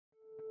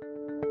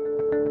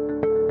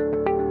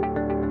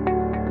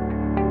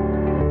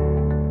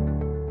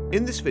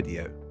In this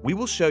video, we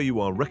will show you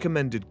our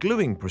recommended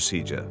gluing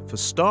procedure for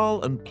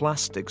Staal and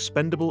Plast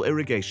expendable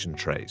irrigation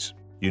trays.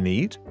 You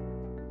need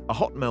a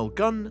hot melt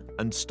gun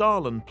and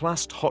Staal and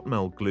Plast hot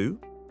melt glue,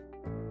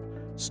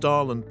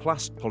 Staal and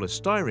Plast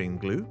polystyrene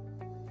glue,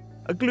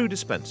 a glue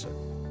dispenser,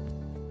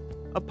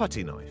 a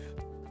putty knife,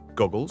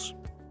 goggles,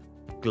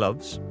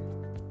 gloves,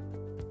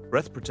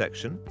 breath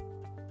protection,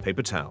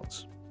 paper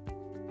towels.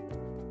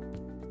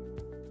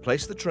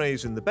 Place the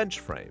trays in the bench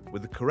frame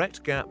with the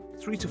correct gap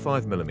 3 to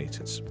 5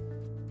 millimeters.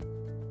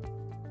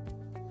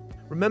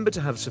 Remember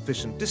to have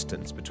sufficient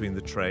distance between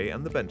the tray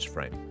and the bench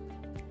frame.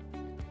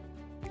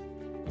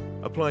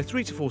 Apply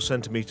 3 to 4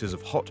 centimeters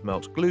of hot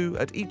melt glue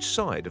at each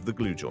side of the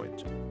glue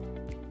joint.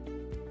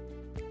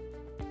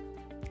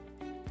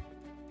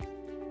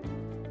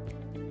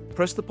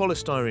 Press the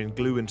polystyrene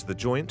glue into the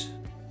joint.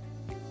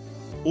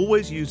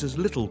 Always use as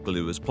little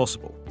glue as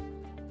possible.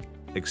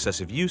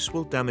 Excessive use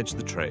will damage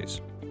the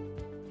trays.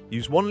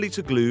 Use 1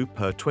 litre glue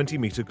per 20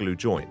 metre glue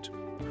joint,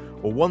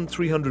 or 1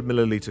 300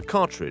 milliliter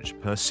cartridge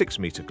per 6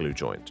 metre glue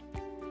joint.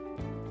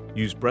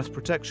 Use breath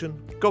protection,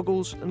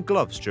 goggles and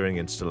gloves during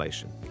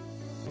installation.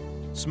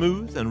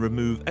 Smooth and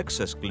remove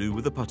excess glue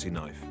with a putty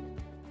knife.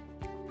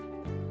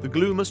 The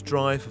glue must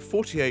dry for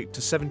 48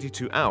 to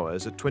 72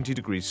 hours at 20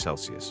 degrees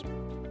Celsius.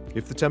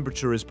 If the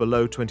temperature is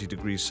below 20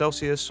 degrees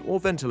Celsius or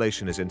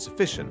ventilation is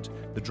insufficient,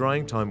 the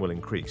drying time will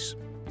increase.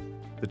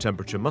 The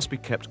temperature must be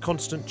kept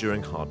constant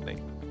during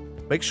hardening.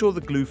 Make sure the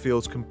glue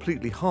feels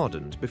completely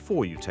hardened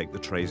before you take the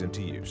trays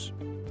into use.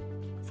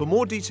 For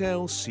more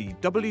details, see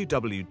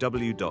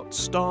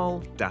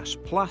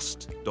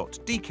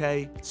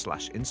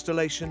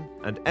www.staal-plast.dk/installation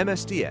and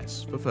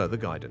MSDS for further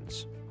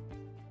guidance.